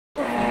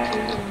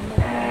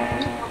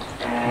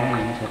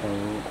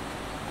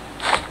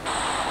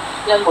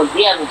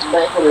Kemudian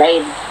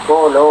lain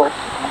bolo.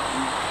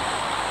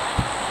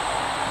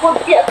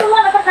 Dia tu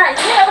mana pernah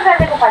ini apa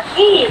ada ke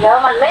pagi, dah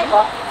malai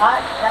kok.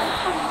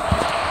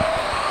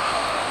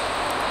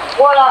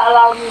 Bola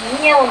alam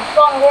ni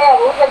untung dia,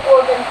 bukan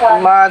golden kan.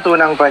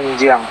 Matunang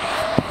panjang.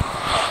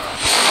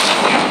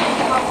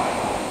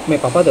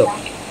 Map apa tuh?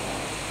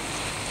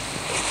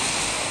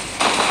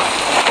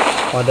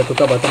 Ada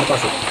tukar batu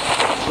pasuk.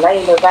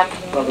 Lain kan,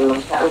 belum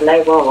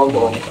lain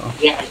bohong.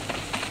 Ya.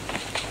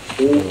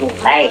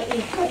 Lain.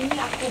 Ini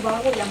aku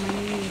baru yang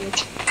meninggal.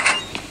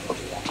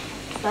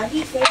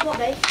 Tadi saya kok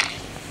guys.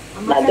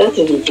 Lalu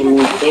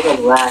cumi-cumi dia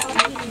keluar.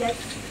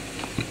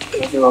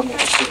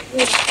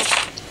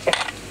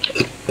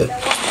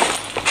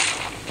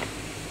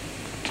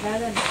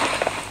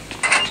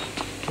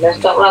 Dah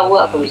stop lah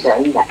buat aku bisa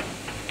enggak.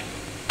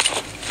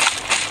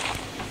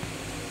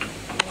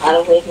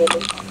 Kalau ini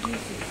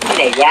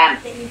ini jam.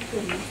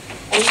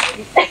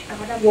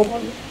 Ada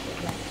bohong.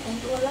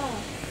 Kontrol lah.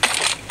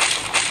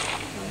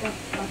 Ada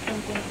pasang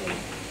kontrol.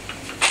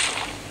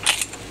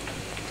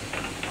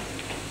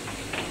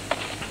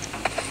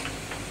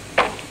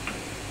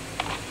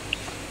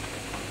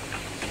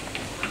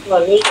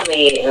 Ini kami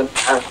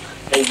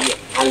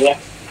alias.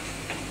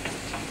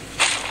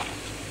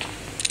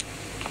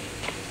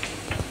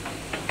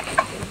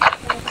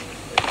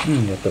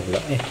 Jatuh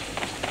pula.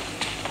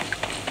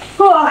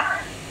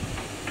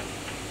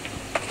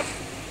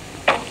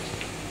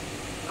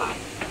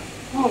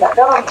 Enggak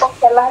ada rontok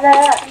salah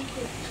dah.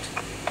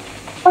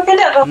 Oh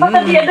tidak, apa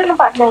tadi ada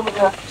tempatnya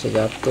juga.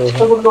 Sejatuh.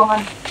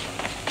 Pegunungan.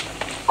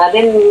 Ada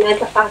yang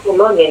tekang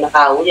tulung dia nak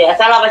tahu dia.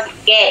 Asal apa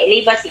sikit,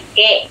 libat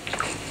sikit.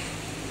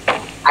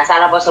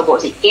 Asal apa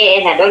sebut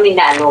sikit, nak dong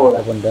tidak lo.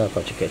 Apa benda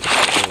kau cekik?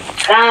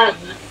 Kan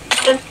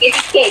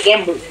sikit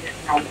game bu.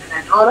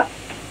 Orang.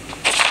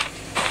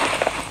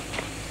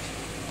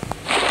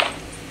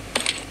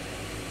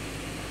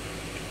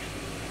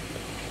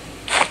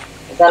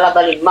 Salah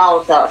balik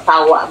mau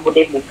sawah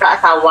boleh buka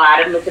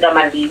sawah dan sudah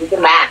mandi itu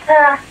mak.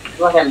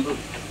 Macam tu.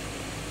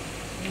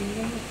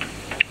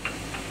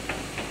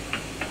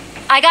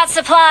 I got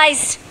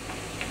supplies.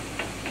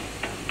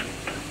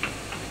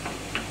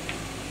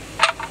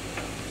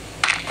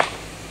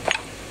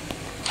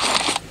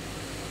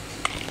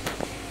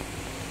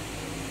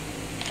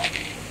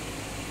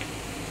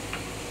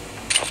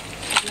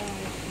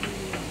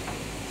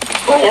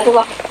 Oh ya tu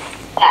pak.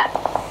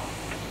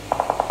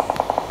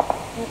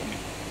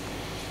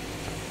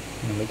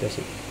 Itu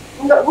sih.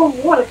 Enggak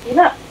gua lagi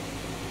nak.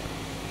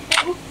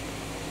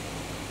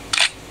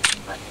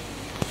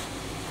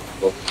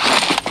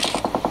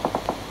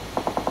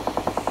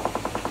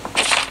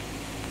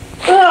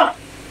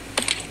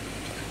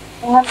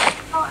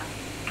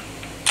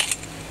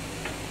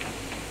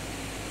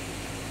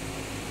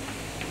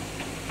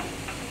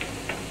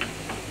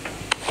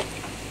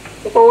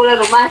 Pulang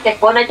rumah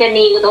telepon aja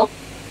nih gitu.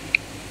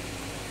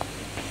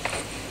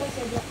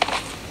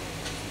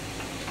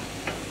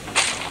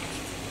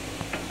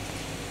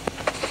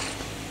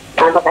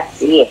 Terima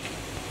kasih.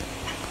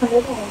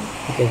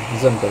 Oke,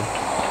 zoom tuh.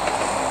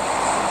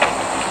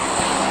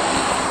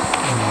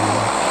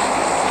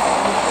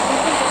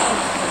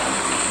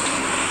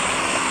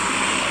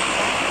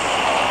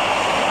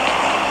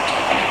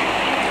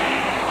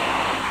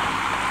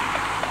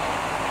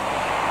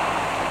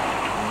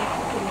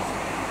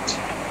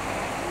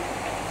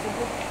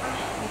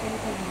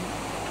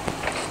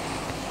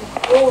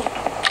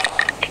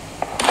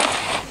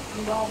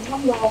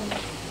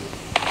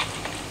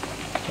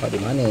 Di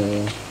mana?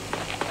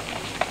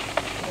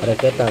 Ada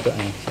kereta tu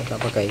saya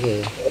tak pakai ke?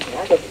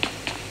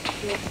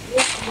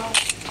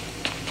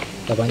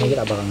 Tak banyak ke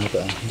tak barang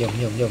tu Jom.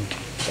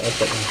 Kita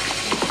attack ni.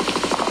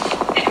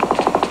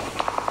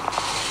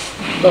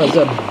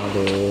 Bazan.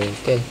 Aduh,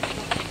 okey.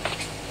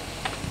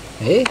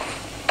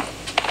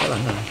 Salah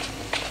lah.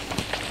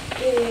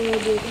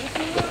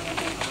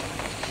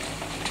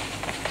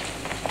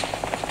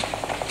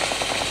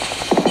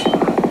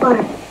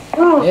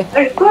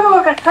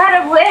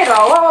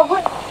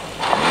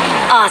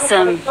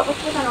 Awesome.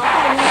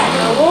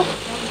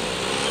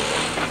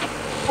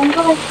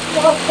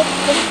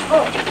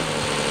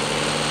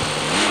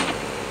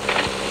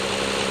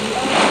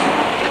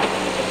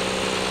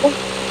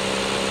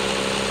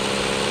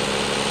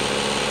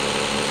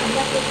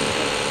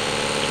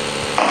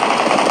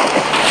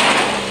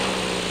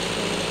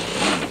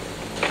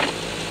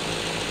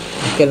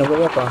 Okey,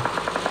 nombor berapa?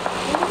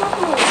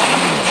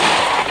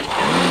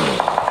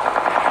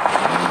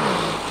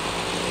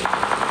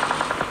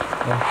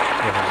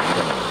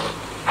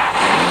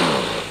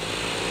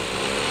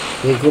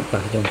 Regroup lah,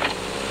 jom.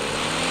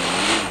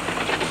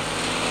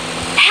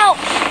 Help!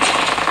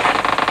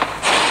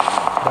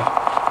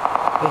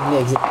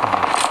 Ni exit.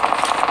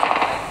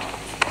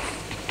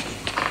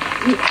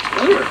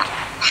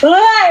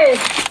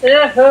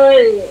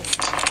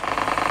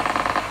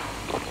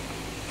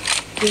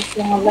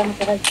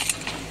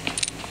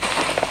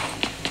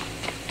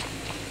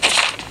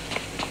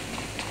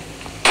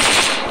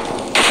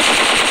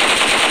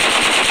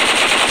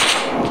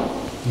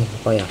 Ni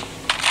apa ya?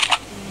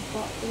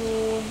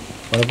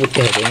 Warna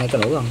putih tu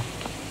ingatkan orang.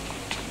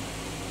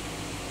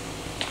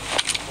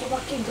 Aku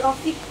pakai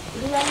grafik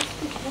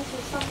realistik dan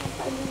susah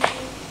nampak ni.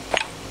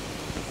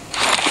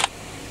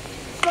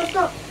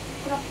 Stop.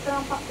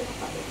 Kenapa?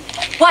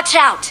 Watch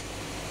out!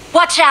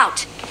 Watch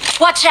out!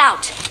 Watch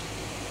out!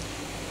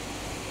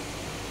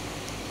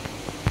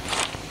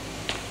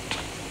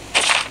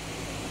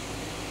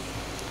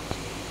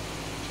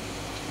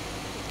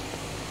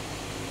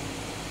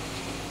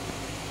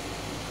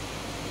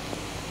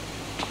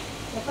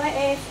 Siapa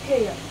AFK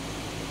ya?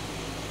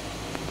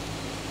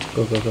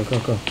 Go. Okay. Aku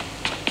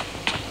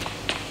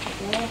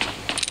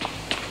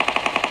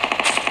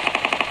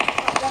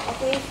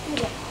AFK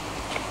ya?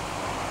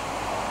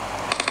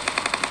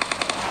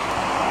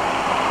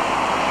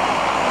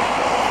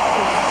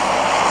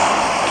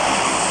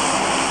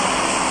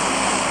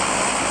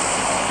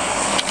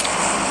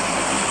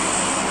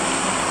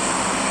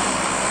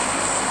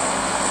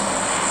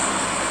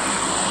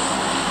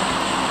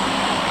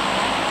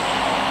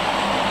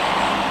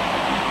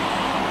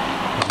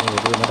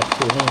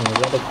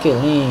 Kill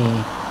ni.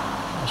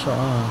 Masya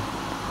Allah.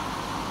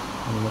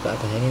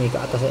 Ini ke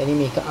atas,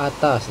 ini ke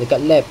atas dekat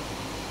lab.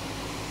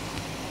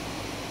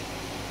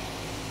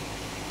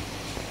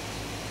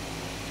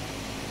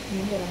 Ini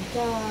dia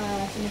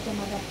lancar semacam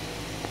marah.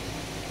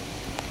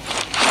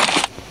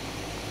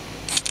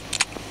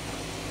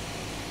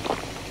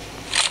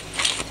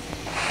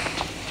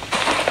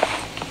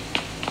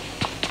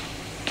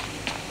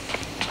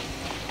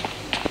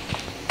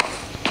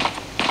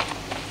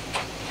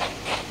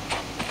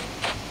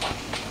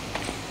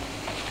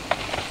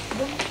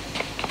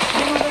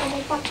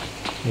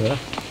 Yalah.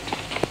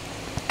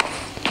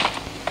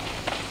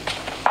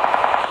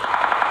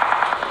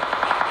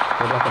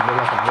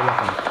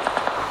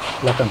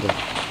 Belakang tu.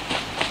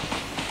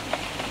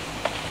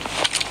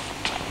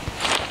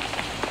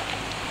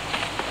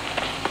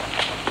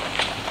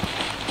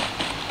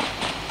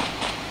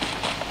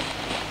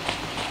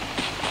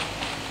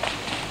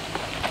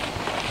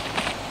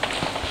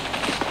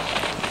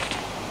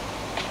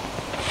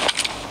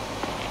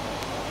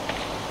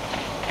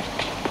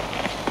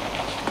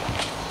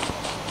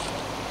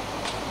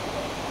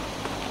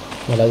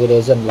 Yang lagi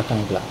reason belakang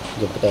pula.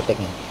 Jom kita attack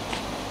ni.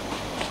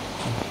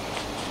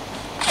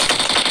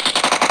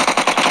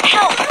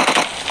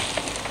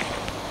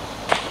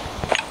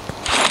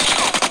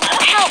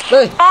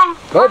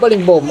 Kau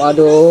paling bom.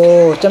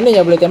 Aduh, macam ni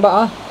je boleh tembak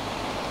ah.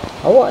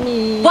 Awak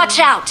ni.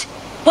 Watch out!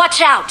 Watch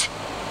out!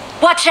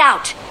 Watch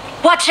out!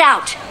 Watch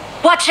out!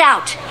 Watch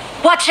out!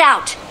 Watch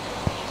out!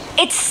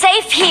 It's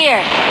safe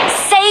here!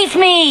 Save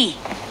me!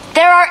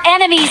 There are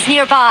enemies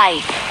nearby!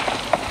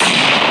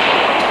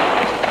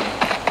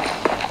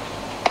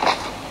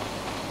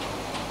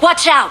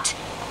 Watch out!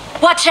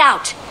 Watch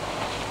out!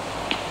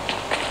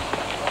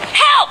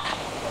 Help!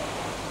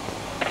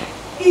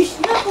 Ish,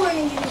 naku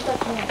yang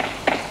dilutatnya.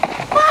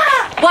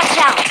 Watch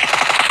out!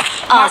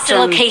 Mark the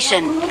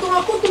location. Tolong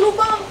aku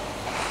terlubang.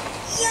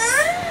 Ya.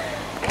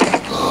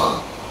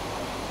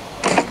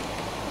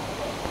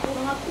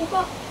 Tolong aku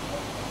kak.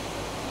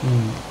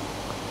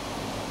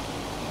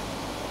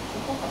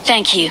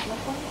 Thank you.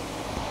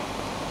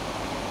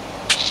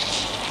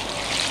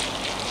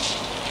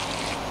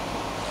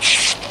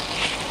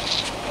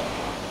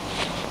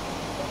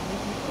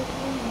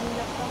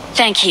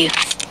 Thank you.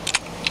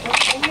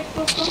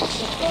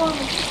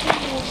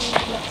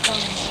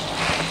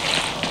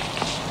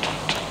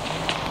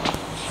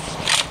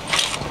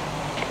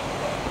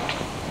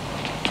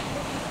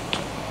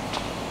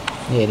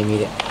 Ni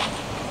enemy dia.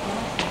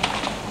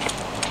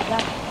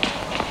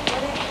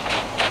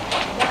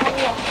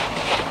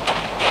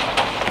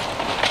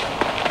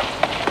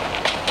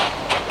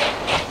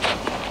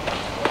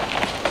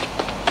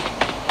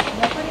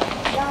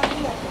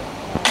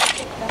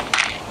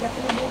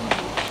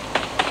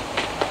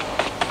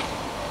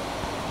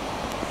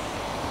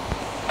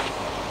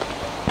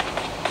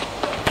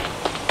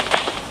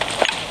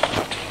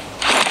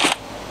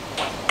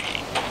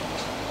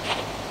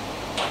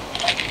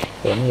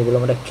 Ni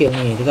belum ada kill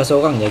ni. Tinggal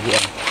seorang je lagi.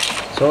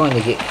 Seorang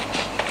je lagi.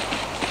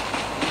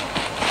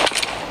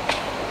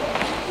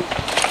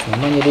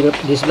 Memang jadi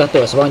di sebelah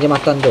tu, seberang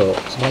jambatan tu.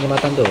 Seberang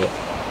jambatan tu.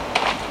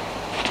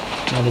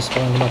 Nah, di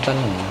seberang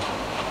jambatan ni.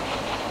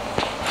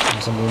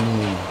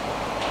 Sembunyi.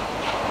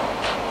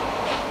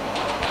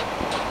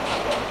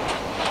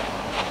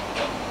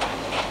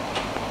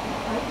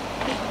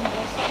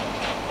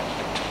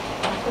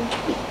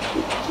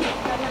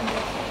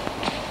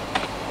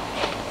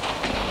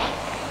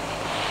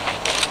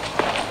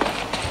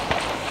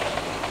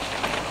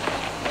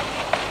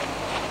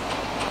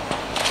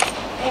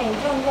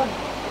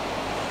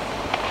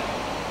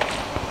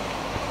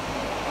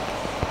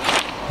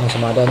 Yang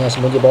sama adanya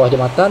sembunyi bawah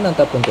jambatan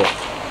ataupun tu.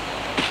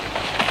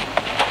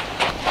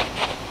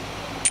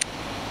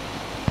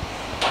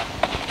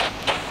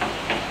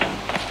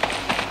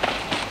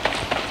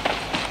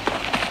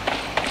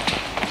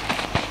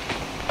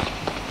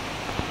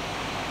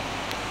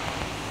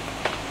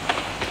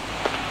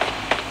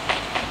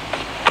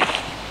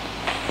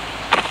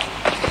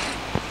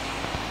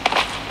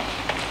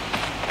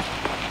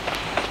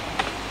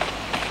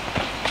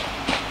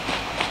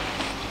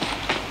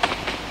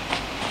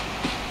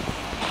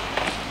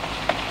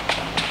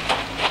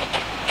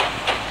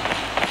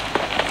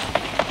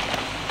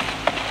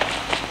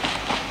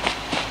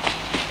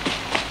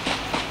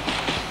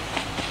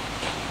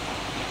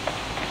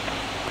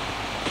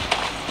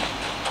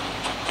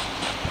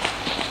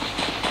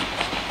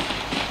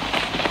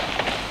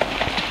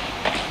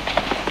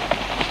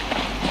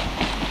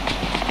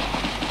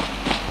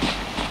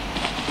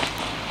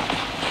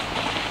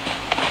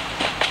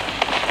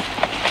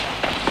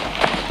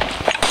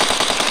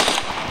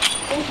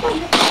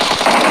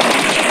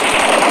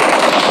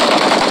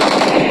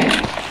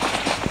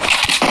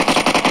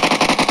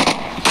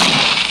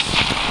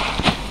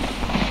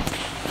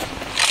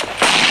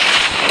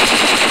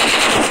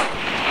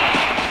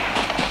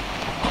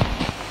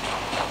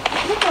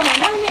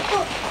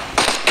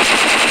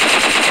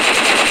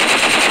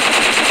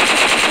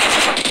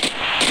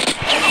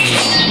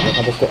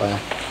 pokok lah.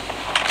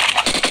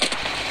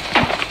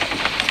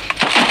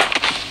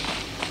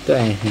 Itu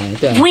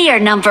itu We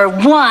are number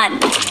 1.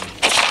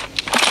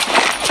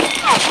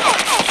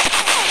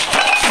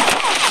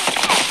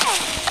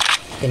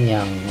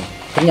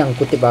 Kenyang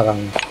kutip barang.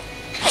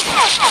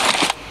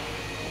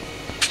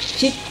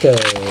 Chicken.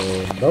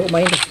 Baru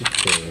main dah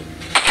chicken.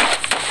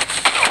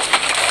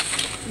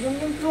 Jom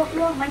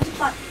keluar, main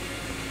cepat.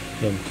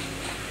 Jom.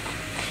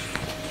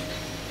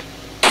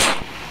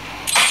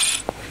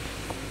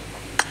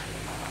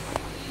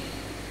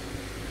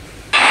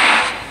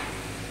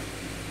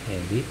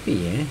 MVP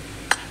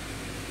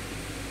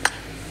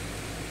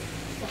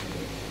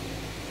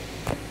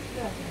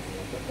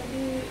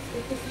Tadi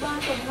status bar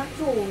tu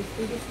mengacau.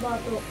 Status bar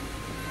tu.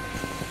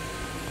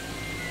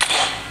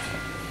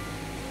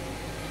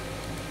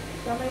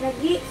 Kita main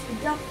lagi.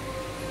 Sekejap.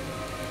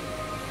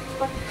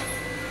 Cepat.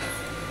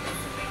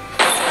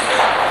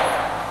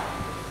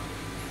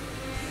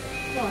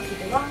 Masih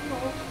terang tu.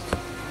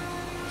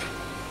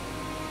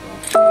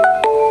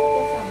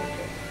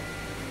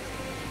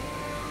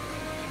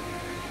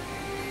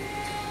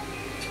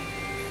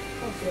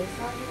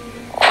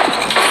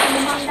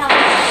 Memandang.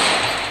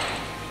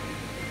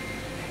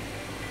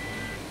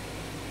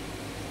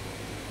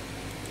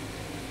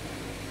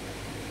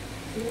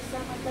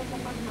 Selesai macam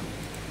memandang.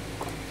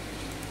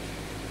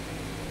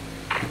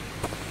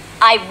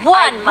 I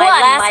won my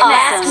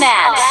last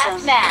match.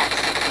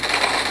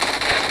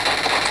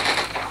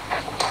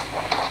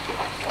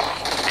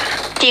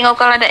 Tengok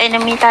kalau ada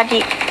enemy tadi.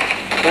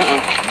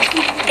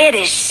 It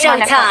is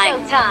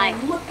showtime.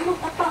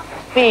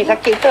 Ni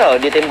sakit tau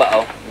dia tembak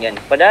tau kan.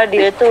 Padahal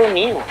dia tu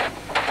ni.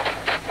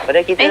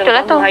 Padahal kita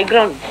itulah dalam tu. high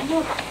ground.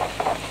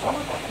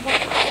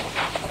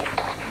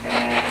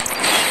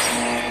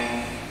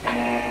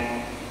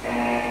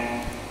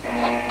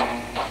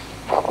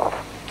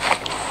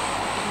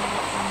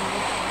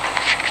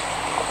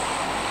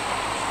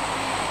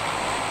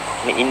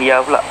 Ni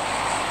India pula.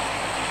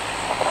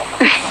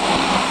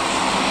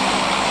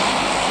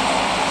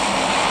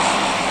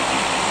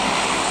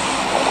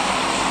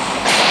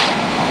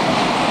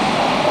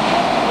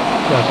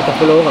 Ya, kita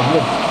follow orang tu.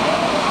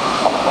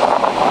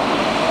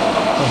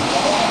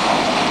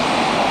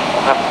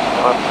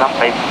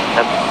 Sampai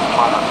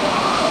mana?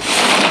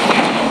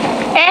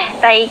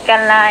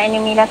 Taikan lah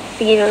enemy dah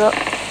pergi dulu.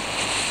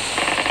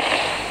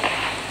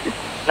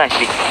 Nice,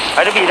 Bi.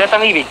 Ada Bi,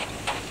 datang lagi Bi.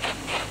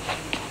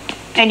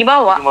 Di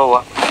bawah. Di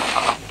bawah.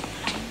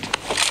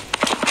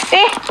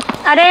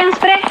 Ada yang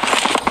spray.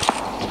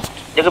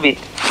 Jaga Bi.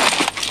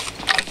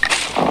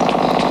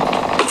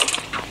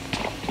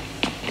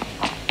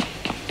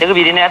 Jaga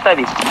Bi, dia naik atas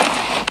Bi.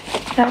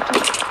 Satu.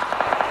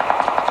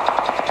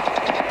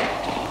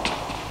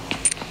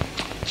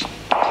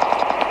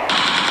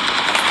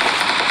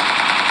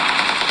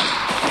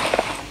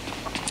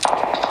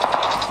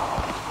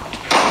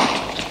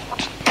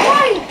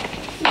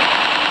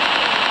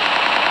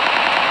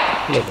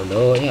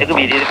 Belok ni. Jaga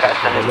Bi, dia dekat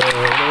atas.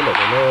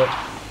 Belok.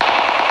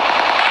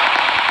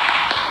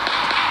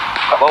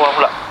 Kat bawah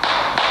pula.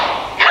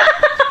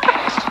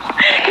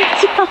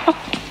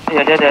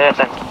 Ada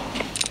atas.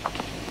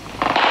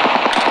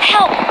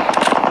 Help!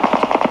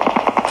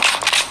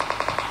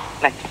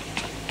 Nice.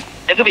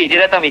 Jaga Bi,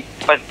 dia datang Bi.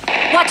 Depan.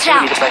 Watch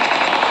Jaga Bi out! depan.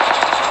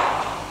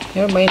 Ni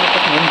main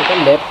dekat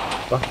lab.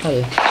 Bahal.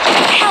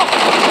 Help!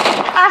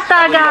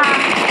 Astaga.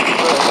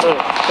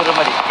 Turun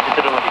balik. Kita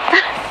turun balik.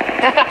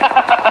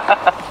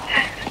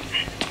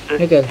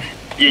 Ya kan?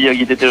 Ya,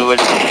 kita turun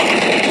balik.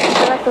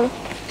 Satu.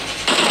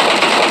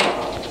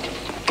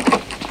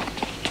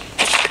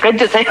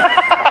 Kejut saya.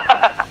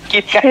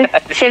 Kita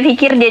Saya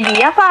fikir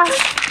dia apa?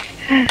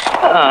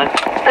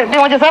 dia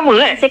macam sama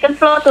Second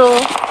floor tu.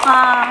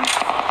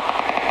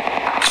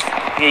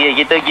 Ya,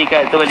 kita pergi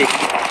kat tu balik.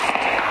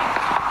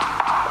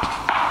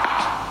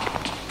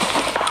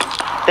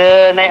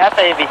 Kita naik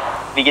atas ya, Bi.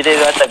 Bi, kita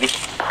duduk atas, Bi.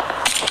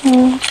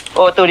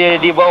 Oh, tu dia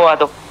di bawah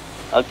tu.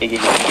 Okey.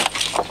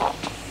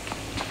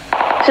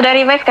 Sudah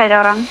revive kah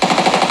ada orang?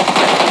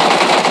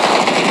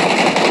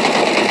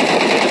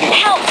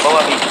 Help!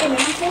 Bawah, Bi.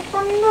 Memang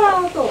setan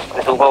lah tu.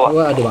 Tu bawah.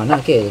 Wah, ada mana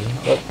ke?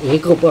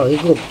 Regroup.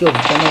 Jom,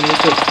 kita main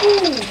regroup.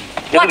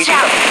 Watch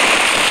out!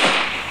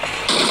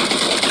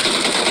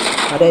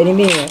 Ada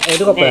enemy.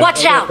 Drop lah.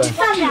 Watch out!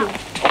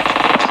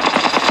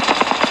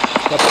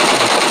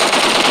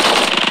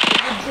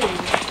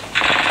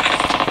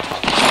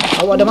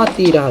 Awak dah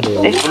mati dah tu.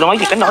 Belum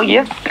lagi, kena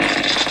lagi ya.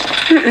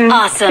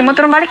 Awesome. Cuma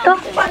turun balik tu.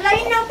 Tempat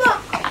lain apa?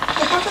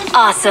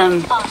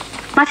 Awesome.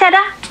 Masih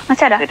ada?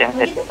 Ada.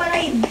 Pergi tempat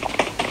lain.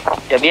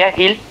 Ya, biar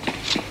heal.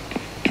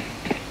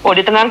 Oh,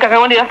 dia tengah angkat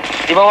kawan dia.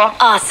 Di bawah.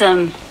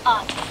 Awesome.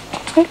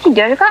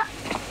 Tiga juga.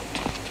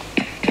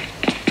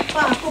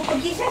 Pak, aku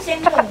pergi saya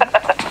center.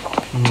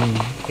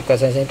 Dekat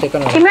center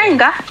kan. Tim lain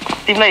kah?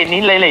 Tim lain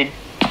ni, lain-lain.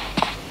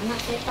 Anak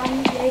setan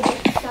ni dia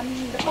depan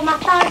depan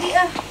mata lagi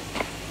ah.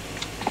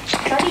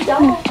 Tadi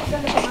jauh pasal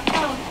depan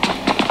mata.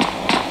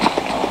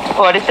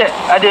 Oh, ada set.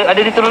 Ada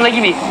dia turun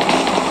lagi, Bi.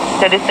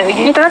 Ada set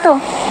lagi. Itulah tu.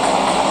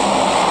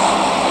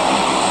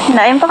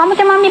 Nggak, info kamu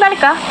cuma ambil balik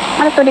kah?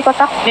 Ada tuh di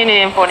kotak.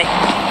 Ni info ni.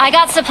 I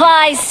got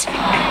supplies.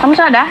 Kamu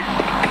sudah ada?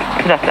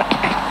 Sudah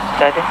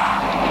ada.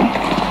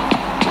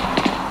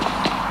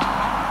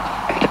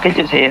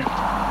 Terkejut saya.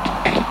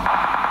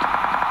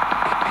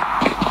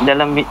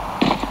 Dalam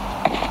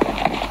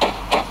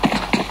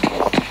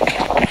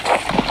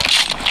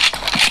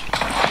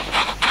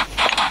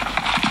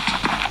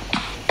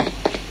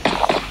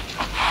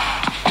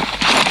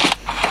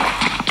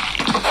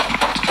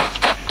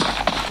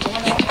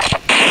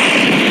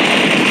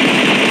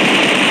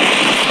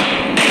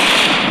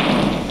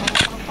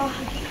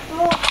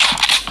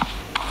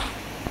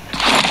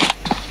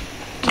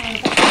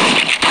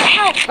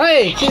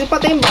Hei, si sempat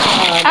tembak.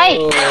 Hai.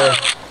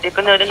 dia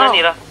kena dengan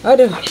ni lah.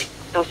 Aduh.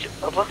 Tu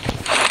apa?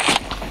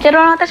 Jadi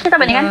orang atas kita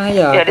banyak kan?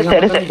 Ya, Ya, ada set.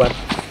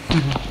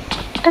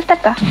 Ada step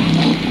kah?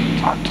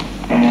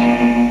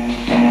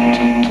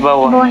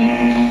 Bawah. Bawah ni.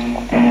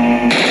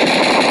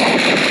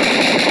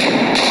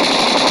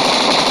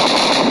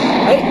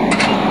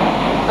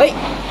 Hai.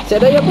 Saya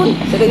daya pun.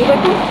 Saya daya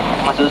pun.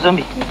 Masuk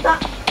zombie. Tak.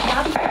 Dah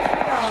habis.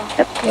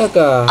 Ya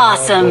kah?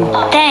 Awesome.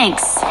 Aduh.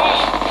 Thanks.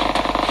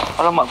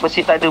 Alamak,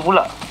 besi tak ada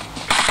pula.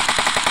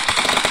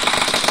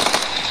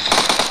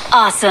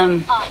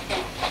 Awesome.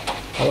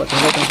 Awak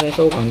tinggalkan saya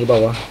seorang di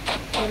bawah.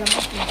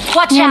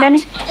 Watch Ni ada out.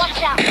 ni.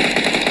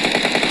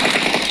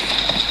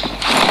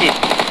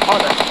 Mau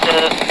tak kita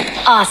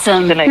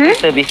Awesome. naik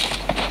kereta bis?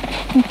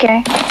 Okay.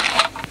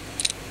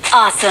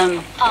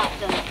 Awesome.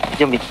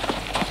 Jom bis.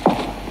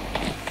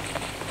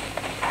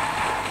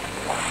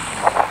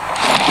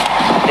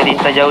 Jadi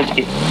kita jauh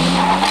sikit.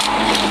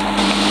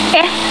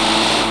 Okay.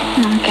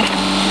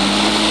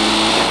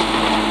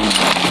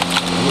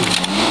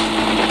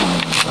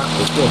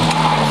 Takut pun.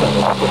 Asal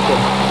kau takut pun.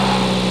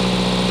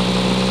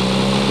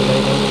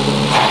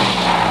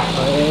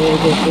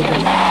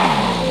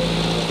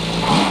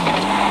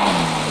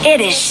 It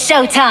is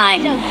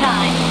showtime.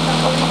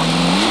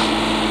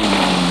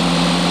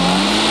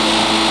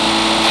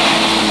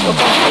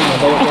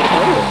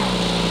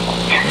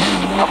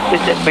 Apa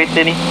set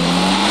kereta ni?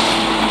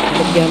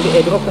 Kita pergi ambil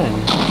airdrop kan?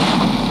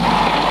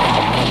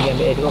 Pergi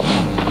ambil airdrop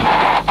kan?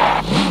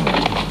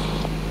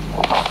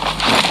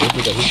 Dia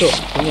tidak hidup.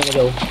 Ini yang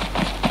jauh.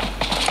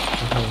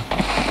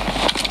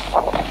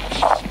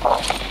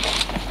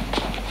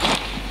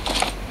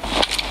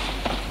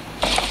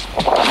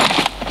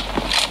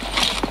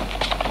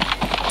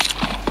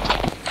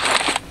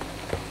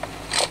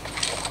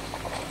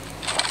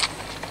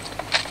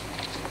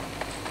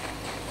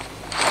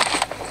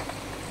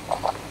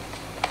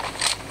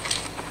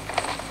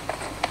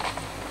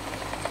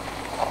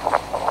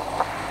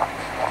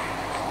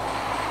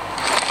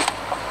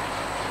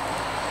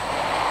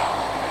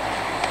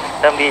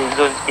 Kita ambil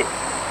zone sikit.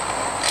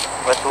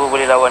 Lepas tu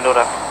boleh lawan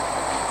diorang.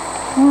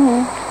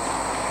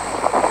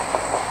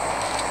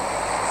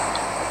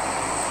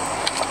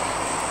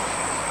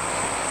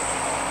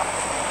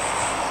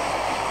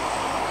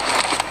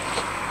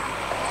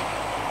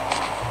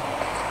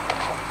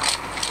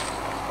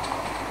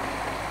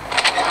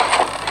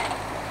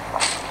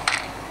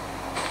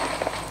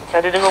 Kita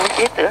ada dengar bunyi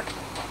kereta?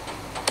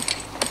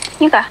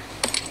 Ni kah?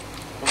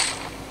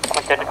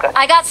 Macam dekat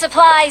I got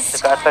supplies.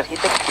 atas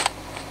kita.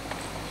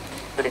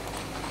 Tu dia.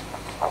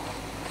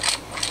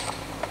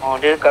 Oh,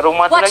 dia kat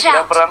rumah tu Watch lagi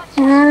dah out. perang.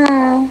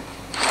 Hmm.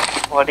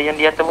 Oh, ada yang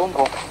di atas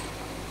bumbung.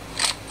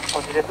 Oh,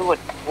 dia dah turun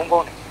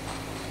bumbung ni.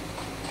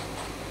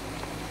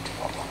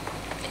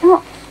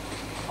 Tengok.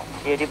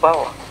 Dia di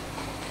bawah.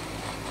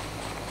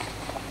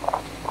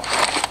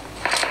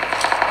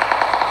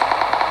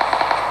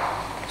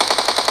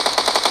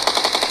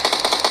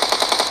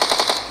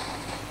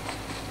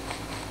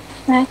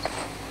 Nice.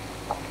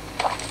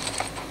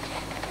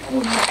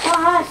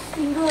 Pas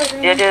single.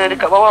 Dia ada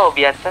dekat bawah,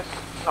 di atas.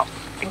 No,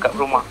 dekat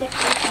rumah.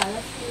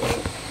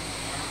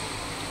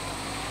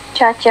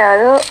 Caca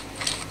tu.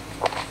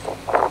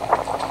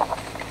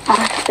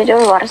 Tapi dia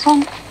luar son.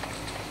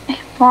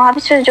 Mau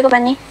habis sudah juga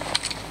ban ni.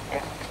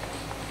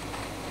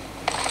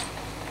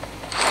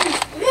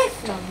 Stress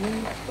lah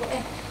untuk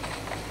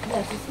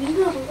dah si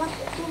single tu kan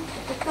tu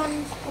tekan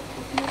stop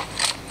tu.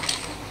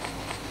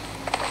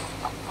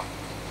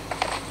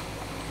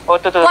 Oh,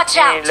 tu. Watch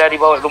Ni out. lari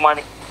bawah rumah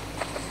ni.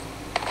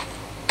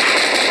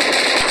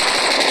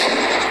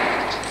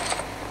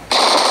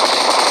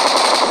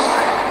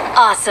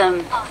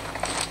 Awesome.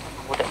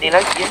 Budak ni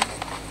lagi ya.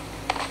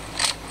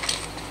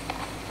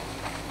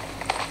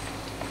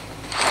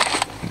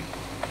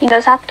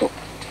 Tinggal satu.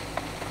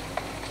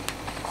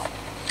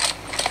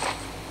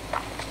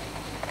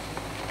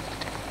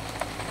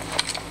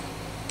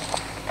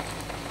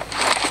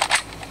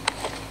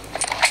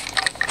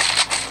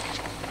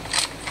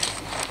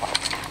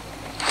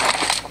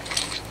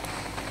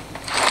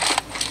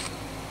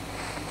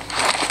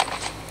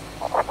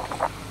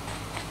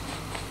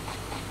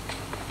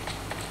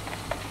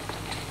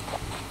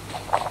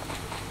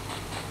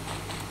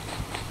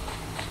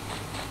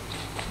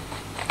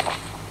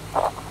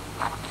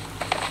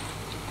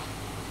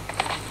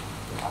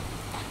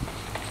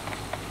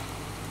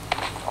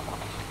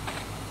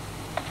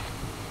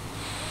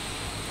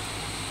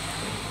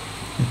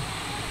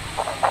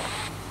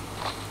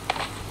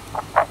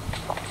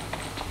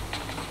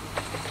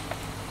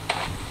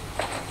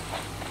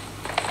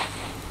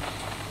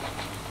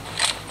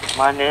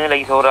 Mana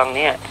lagi seorang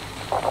ni?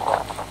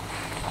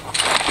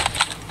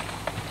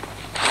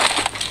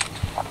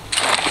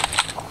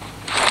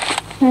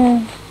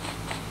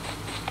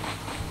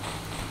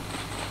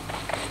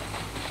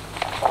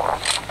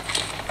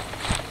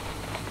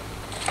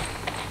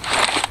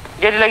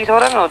 Dia ada lagi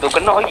seorang tau tu,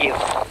 kena lagi.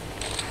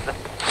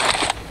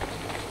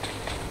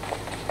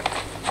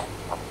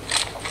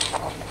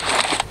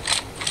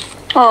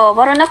 Oh,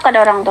 baru nak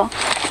ada orang tu.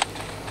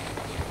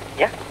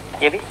 Ya,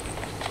 ya Bi.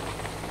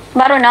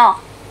 Baru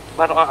nak.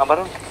 Baru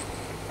baru.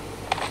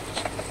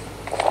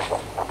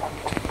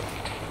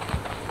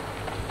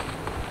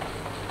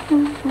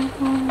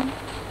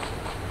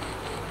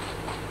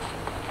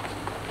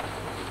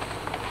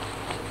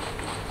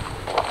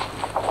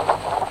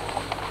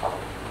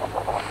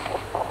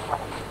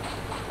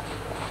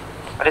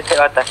 Ada step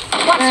atas.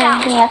 Watch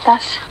out! Di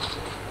atas.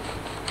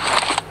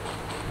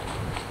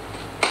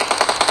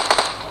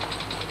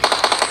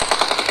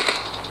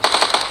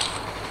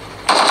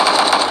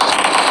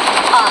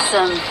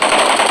 Awesome.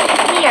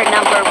 We are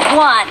number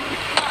 1.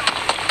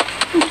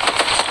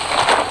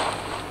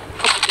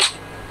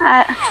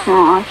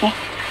 Oh, okay.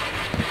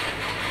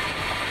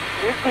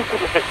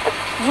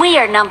 We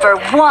are number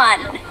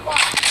 1.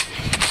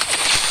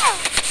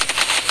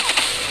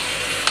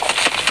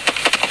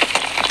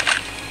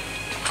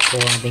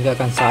 Korang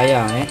tinggalkan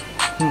saya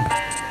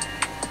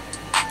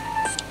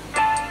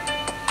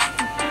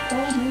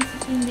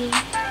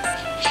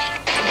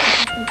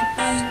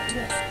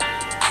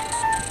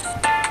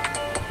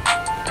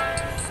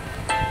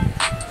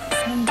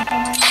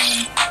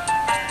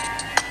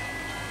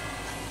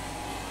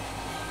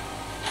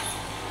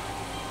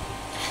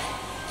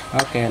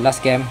Okay,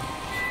 last game.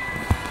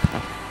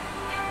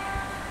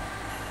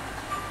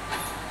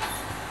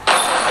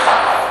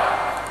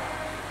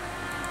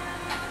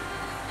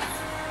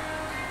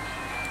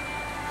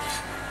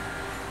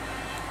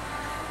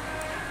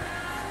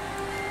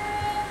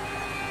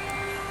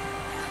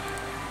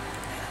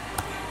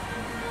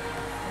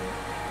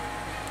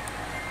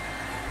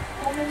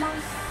 Oh memang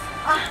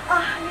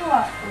ni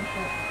wak.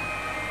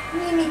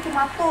 Ni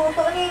tomato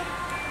tu ni.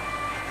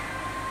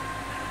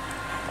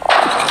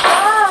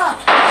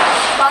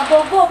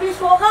 Bagogo beli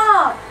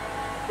suara.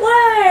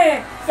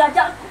 Weh,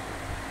 sajak.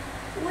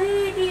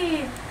 Weh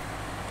ni.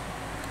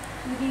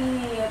 Ni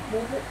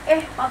bubuk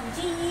PUBG.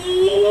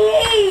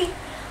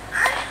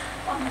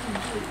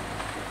 PUBG.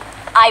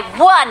 I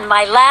won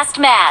my last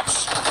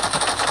match.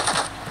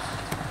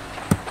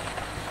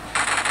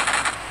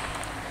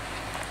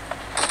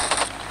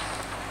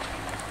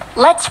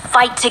 Let's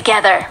fight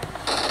together.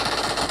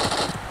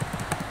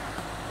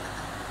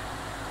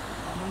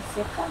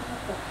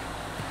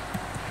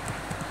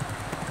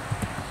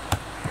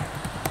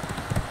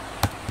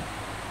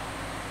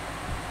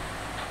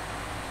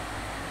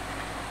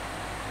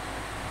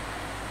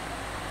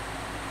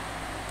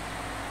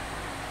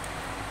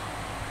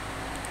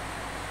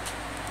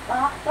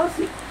 Tahu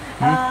sih.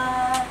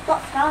 Tok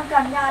sekarang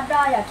kan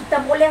ada ya, kita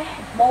boleh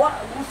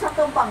bawa rusak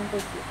terbang tu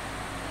sih.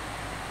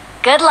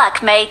 Good luck,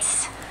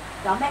 mates.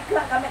 Gamek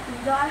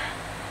tunjuk ah.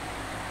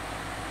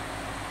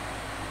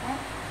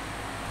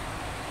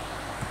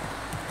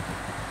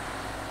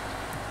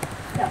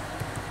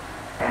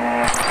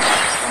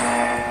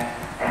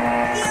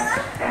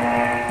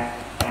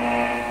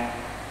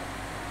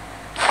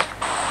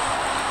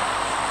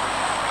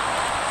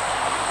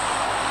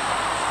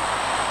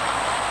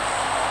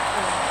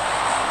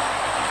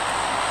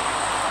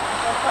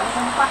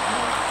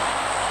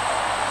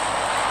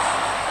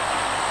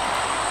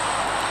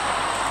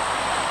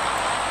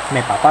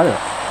 Map apa tu?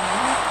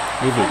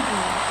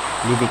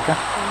 Livik kah?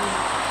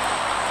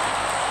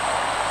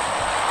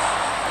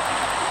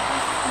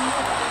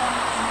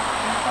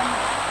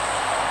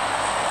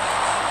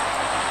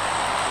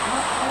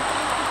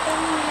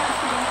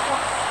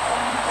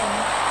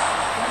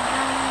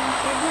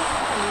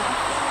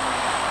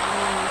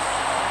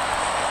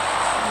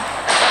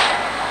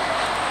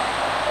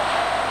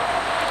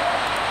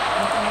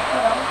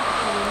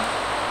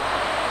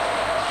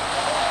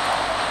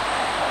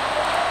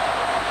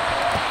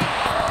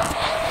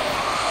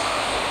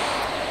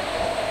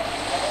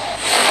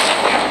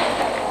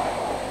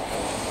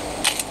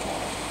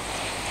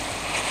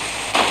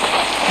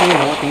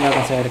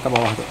 Tinggalkan saya dekat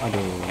bawah tu.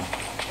 Aduh.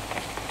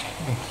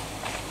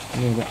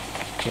 Ini juga.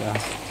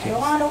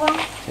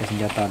 Saya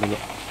senjata dulu.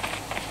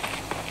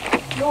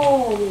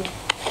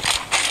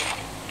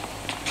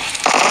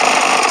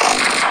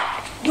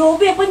 Yo,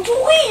 be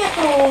pencuri ya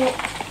tu.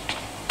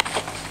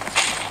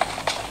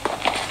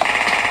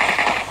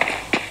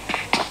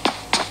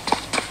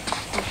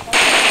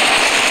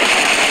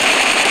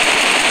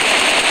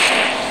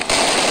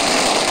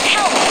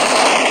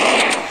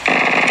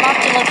 Mark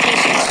the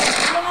location.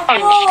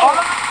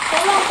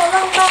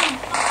 Tolong bang.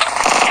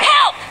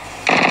 Help!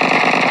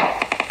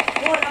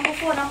 Oh,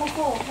 number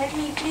 4. Help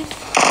me please.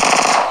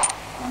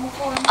 Number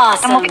 4.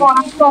 Awesome.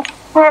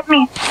 Help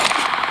me.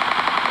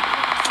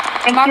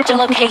 Mark the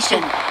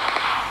location.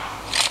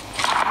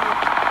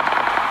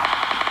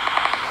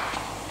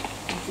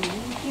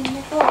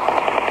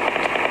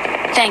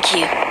 Thank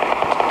you.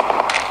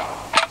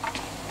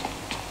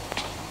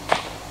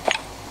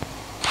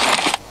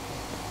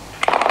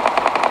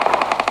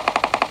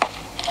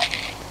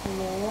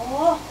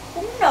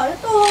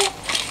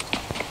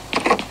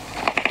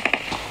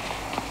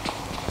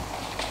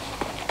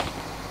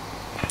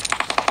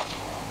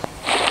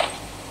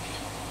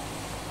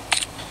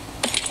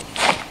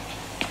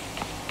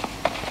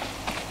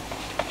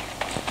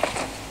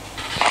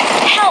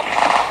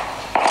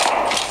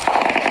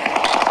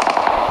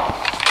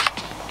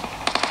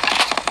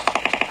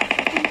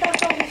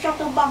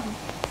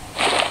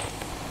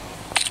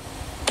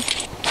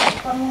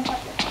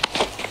 Mengumpat.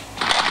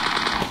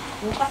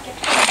 Mengumpat kita.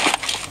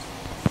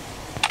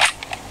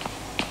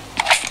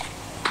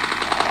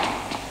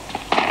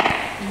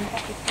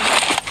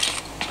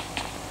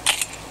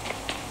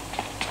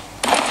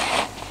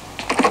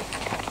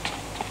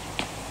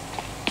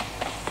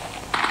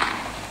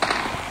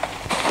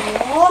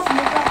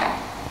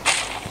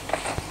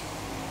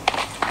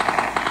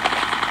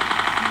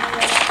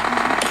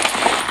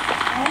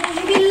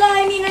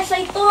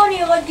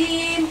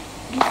 Bismillahirrahmanirrahim.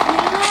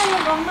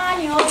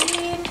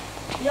 Bismillahirrahmanirrahim.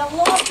 Ya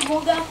Allah,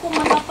 semoga aku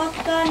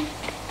mendapatkan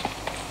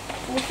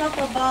pusat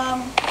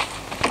terbang.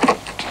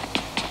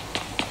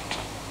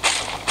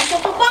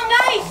 Pusat terbang,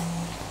 guys.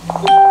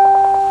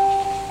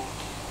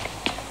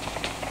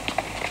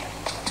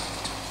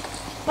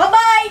 Bye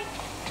bye.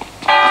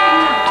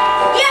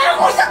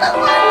 Ya, pusat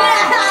terbang.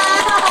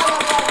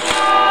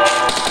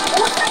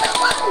 Pusat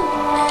terbang.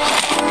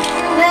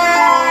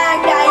 Nah,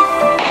 guys.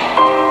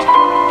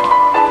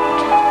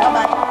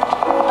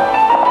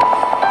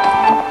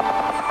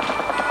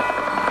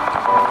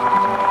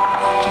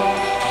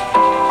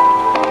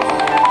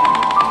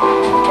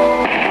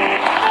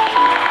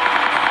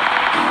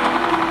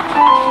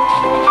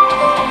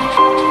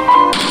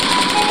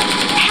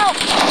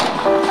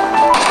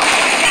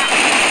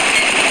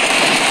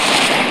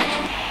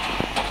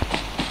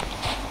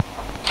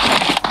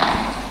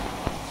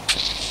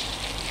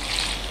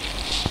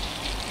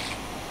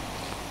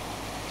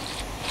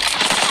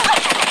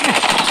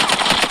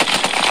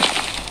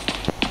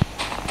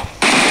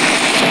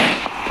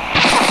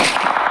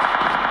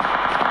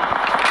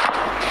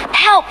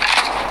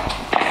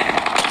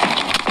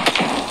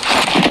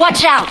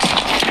 Watch out!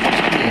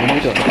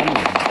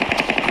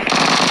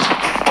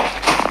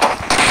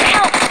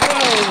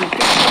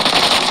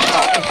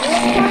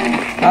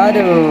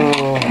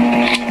 Aduh.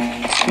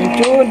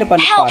 Luncur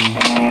depan-depan.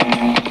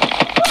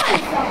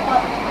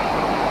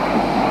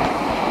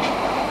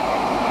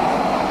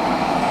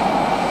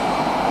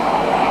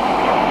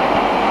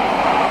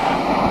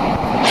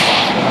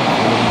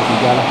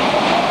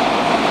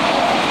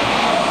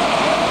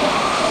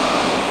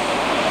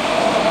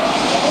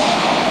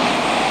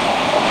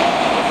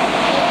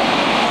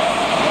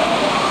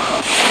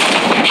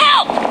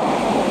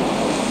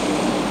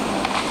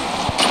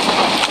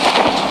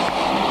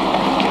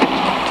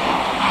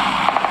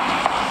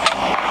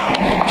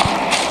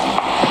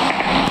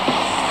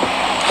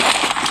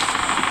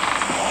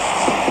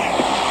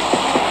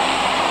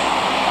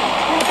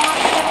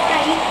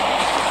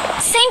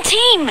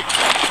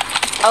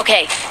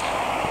 Okay.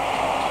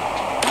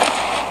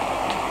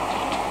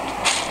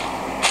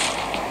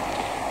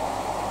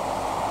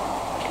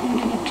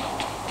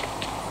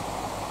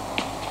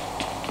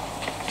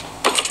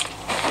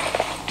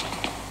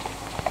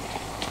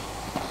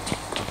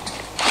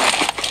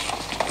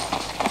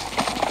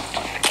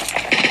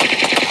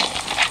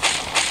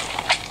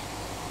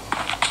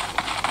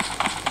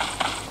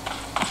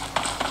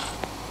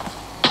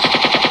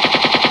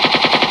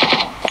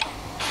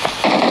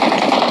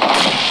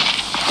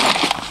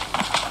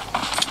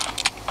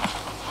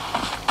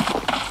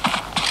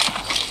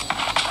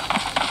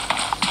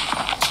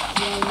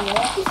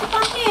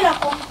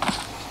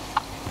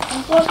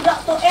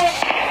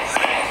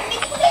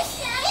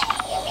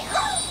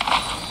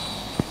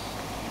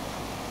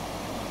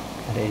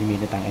 Ada enemy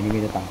datang, enemy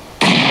datang.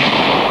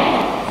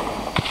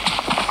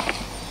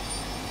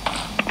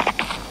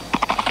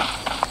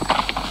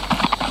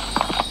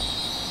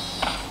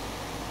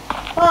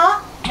 Pak,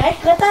 naik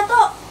kereta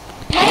tu.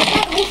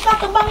 Naik buka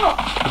terbang tu.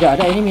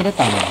 Ada enemy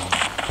datang.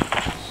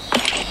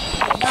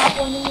 Ada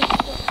apa ni?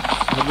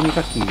 Ada bunyi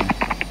kaki.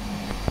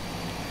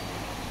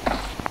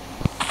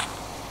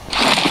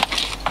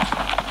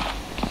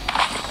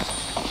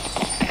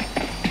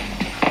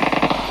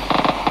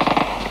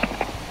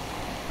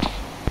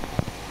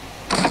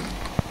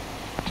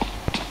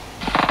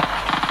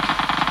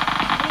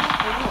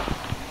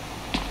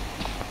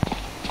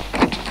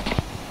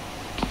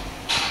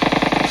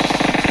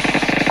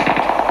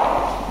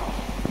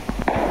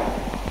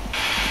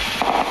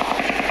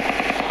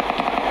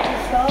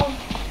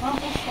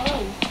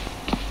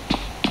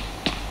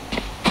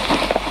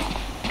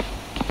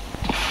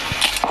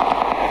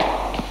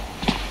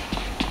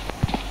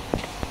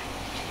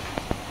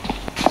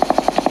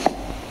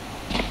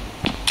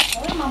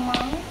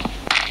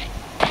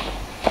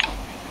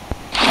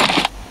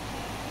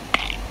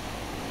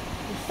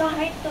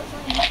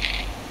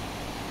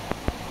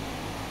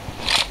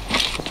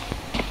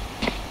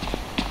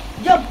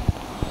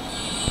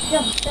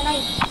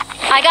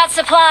 I got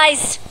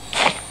supplies.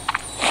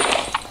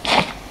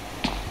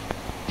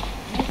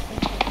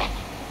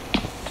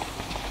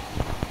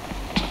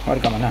 Kau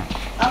dekat mana?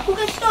 Aku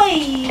ke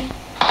stoi.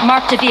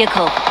 Marked a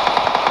vehicle.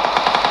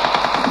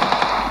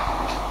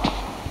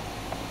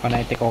 Kau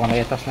naik take orang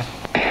dari atas lah.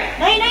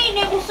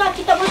 Naik usah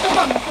kita boleh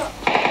terbang.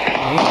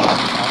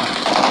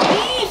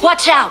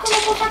 Watch out.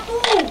 Nombor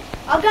 1.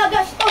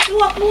 Agak-agak stop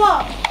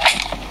keluar.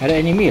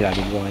 Ada enemy lah di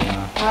bawahnya.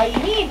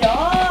 Ini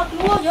dah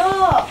keluar je.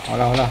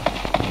 Olah.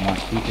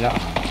 Mati pula.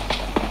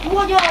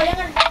 Keluar je,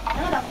 jangan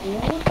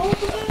takut. Tahu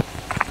tu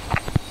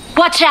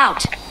Watch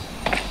out!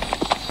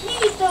 Ni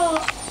kita.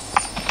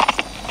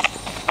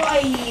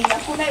 Oi,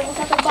 aku naik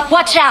usaha terbang.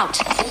 Watch out!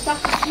 Usaha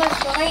Christmas.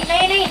 Kau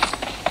naik.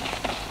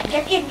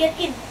 Get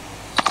in.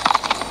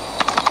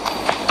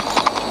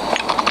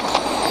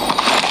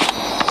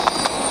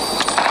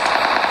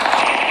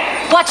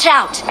 Watch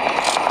out!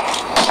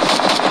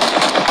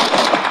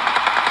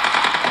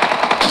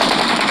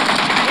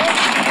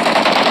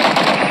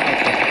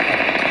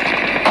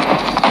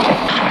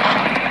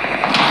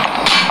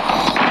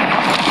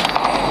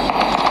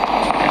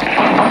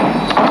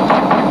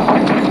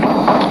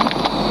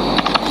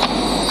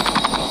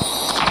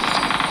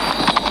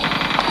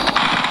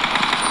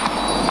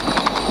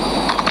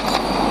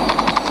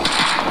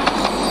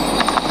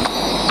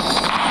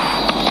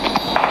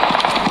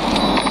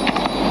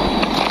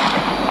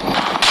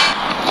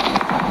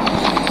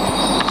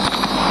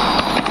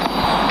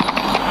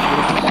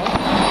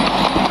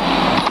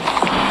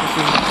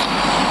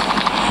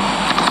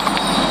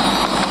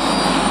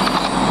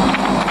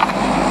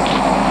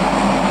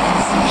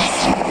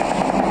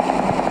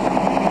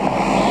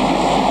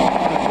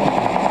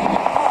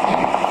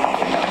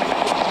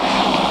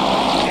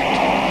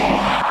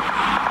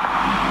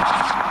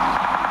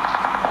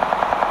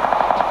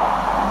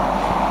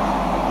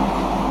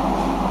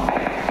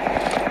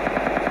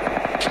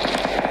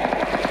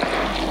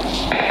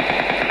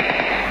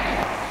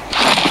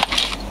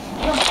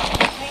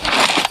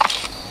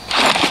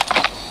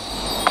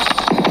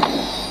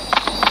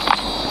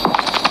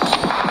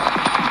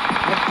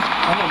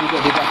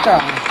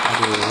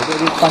 Aduh,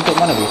 dia pantuk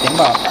mana boleh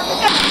tembak.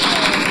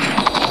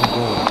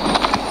 Aduh.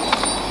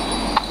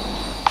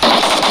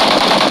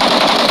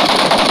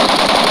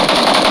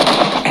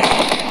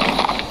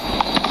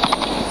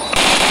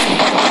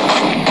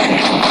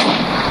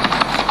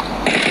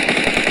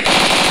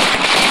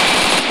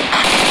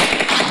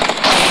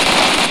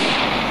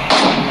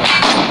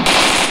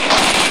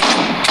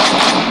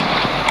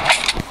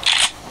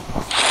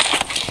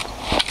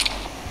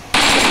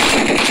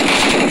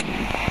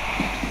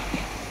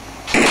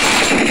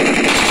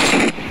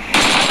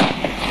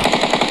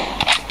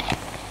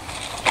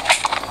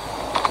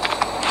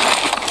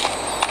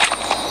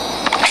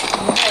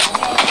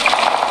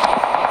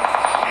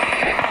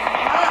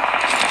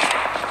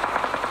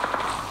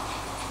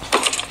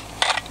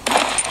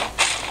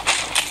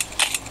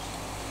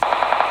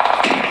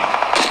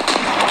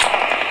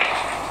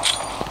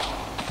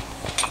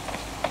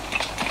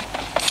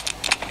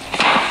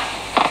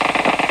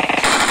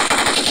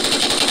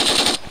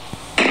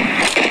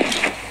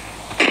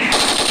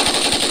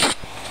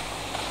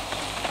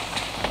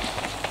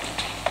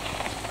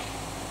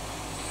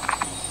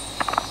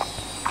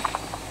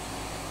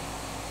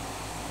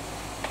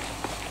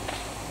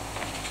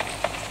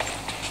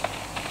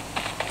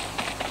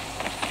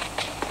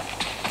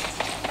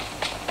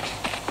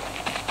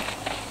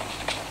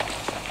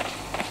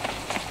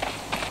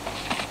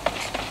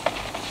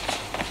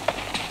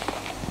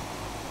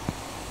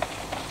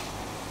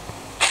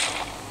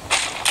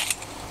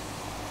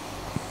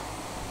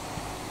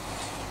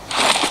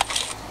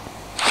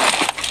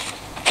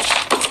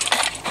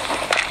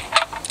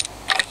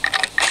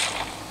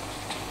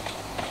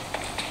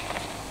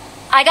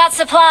 I got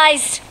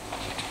supplies.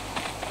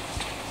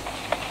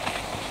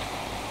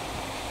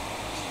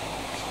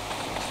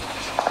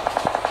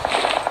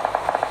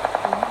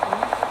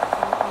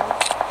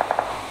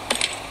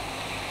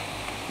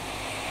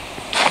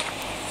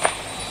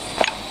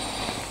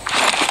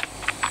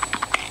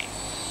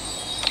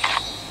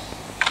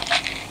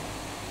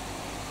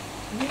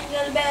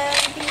 Jingle bell,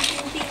 ting.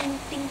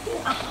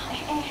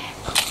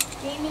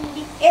 Gaming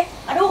di.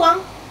 Ada orang.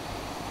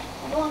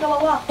 Ada orang kat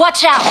bawah.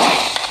 Watch out!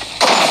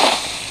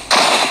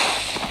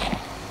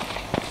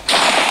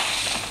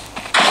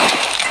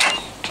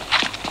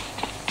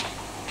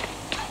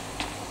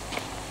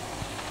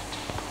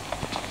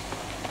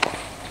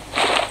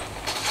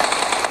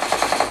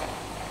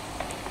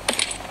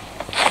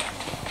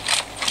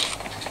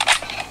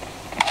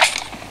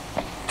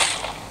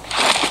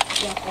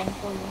 Ya,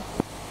 kompol.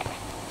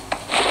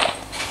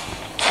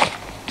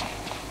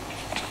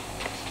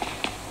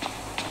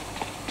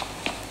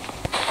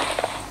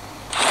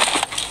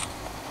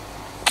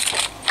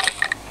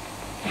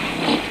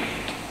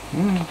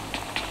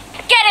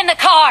 Get in the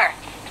car!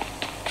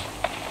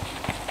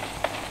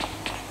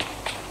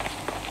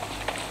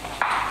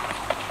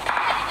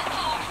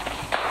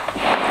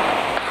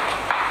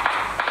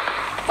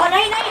 Pak,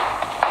 naik.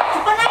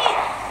 Cepat naik.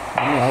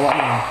 Ini awak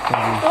ni.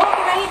 Tunggu. Oh,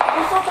 aku naik.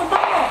 Usaha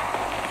terbang tu.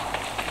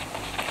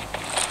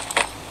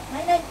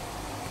 Naik.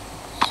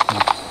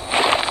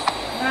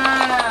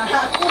 Nah,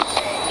 aku.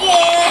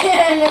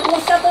 Naik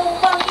usaha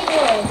terbang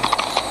gitu.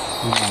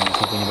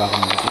 Saya punya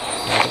barang ni.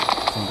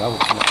 Enggak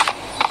pula.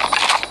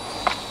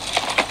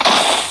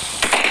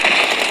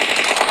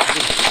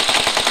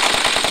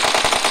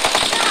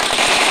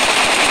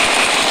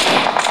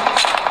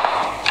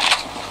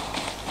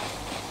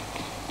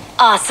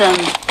 Awesome.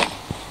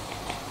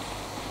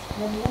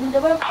 Benda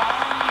berapa?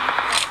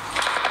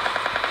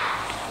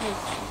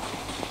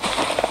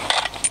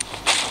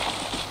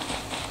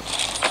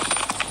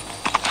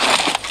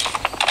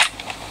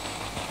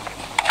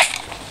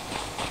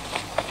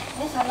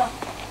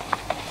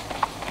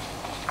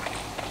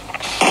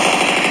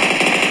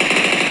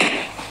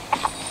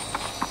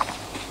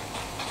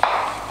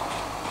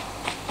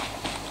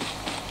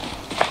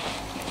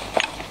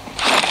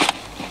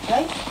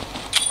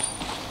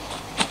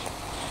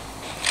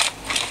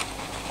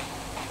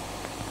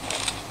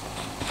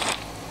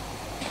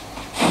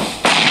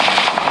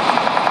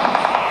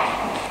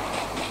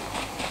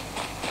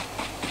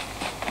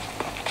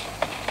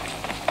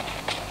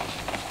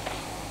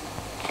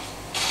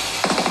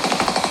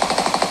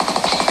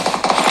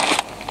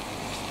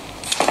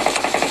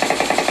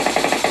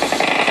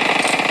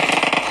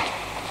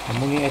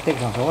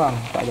 Seorang-seorang,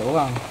 tak ada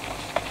orang.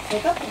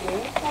 Mereka tu,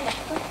 salah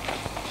ke?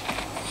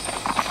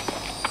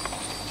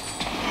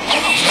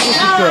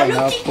 Chicken lu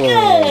apa?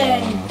 chicken.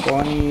 Kau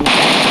ni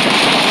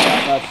tak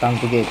datang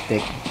tu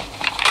getek.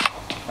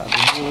 Tak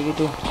tunggu lagi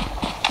tu.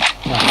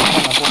 Nah,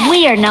 apa?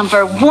 We are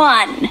number 1.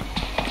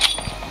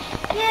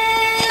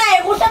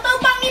 Naik rusak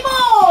terbang ni,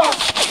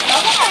 bos.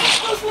 Kamu tak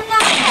terus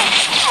menang.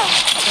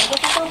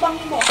 Rusak terbang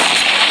ni, bos.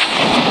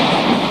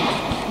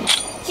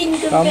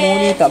 Kamu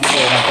ni tak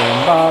boleh nak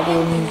tembak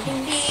pun.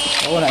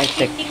 Kau nak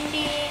attack.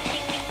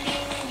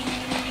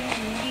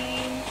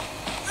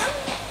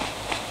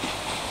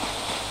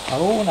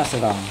 Baru nak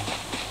serang.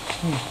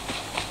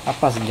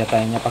 Apa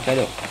senjata yang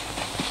pakai tu?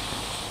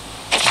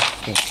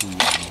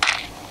 KECIK.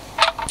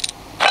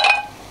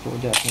 Tu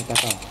je ni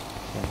kata.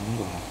 Saya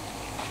tunggu lah.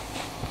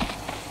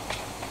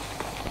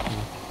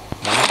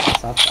 Balik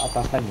satu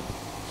atas lagi.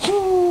 Tu.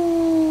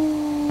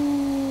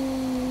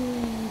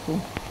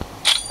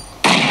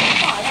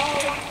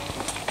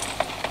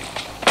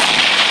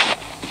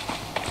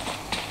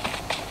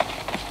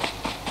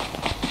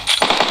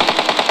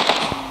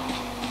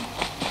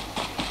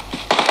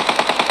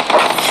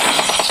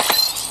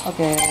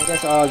 Okay,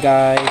 that's all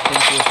guys.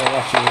 Thank you for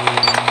watching.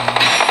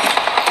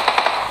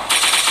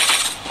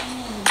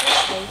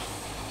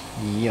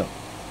 Yo.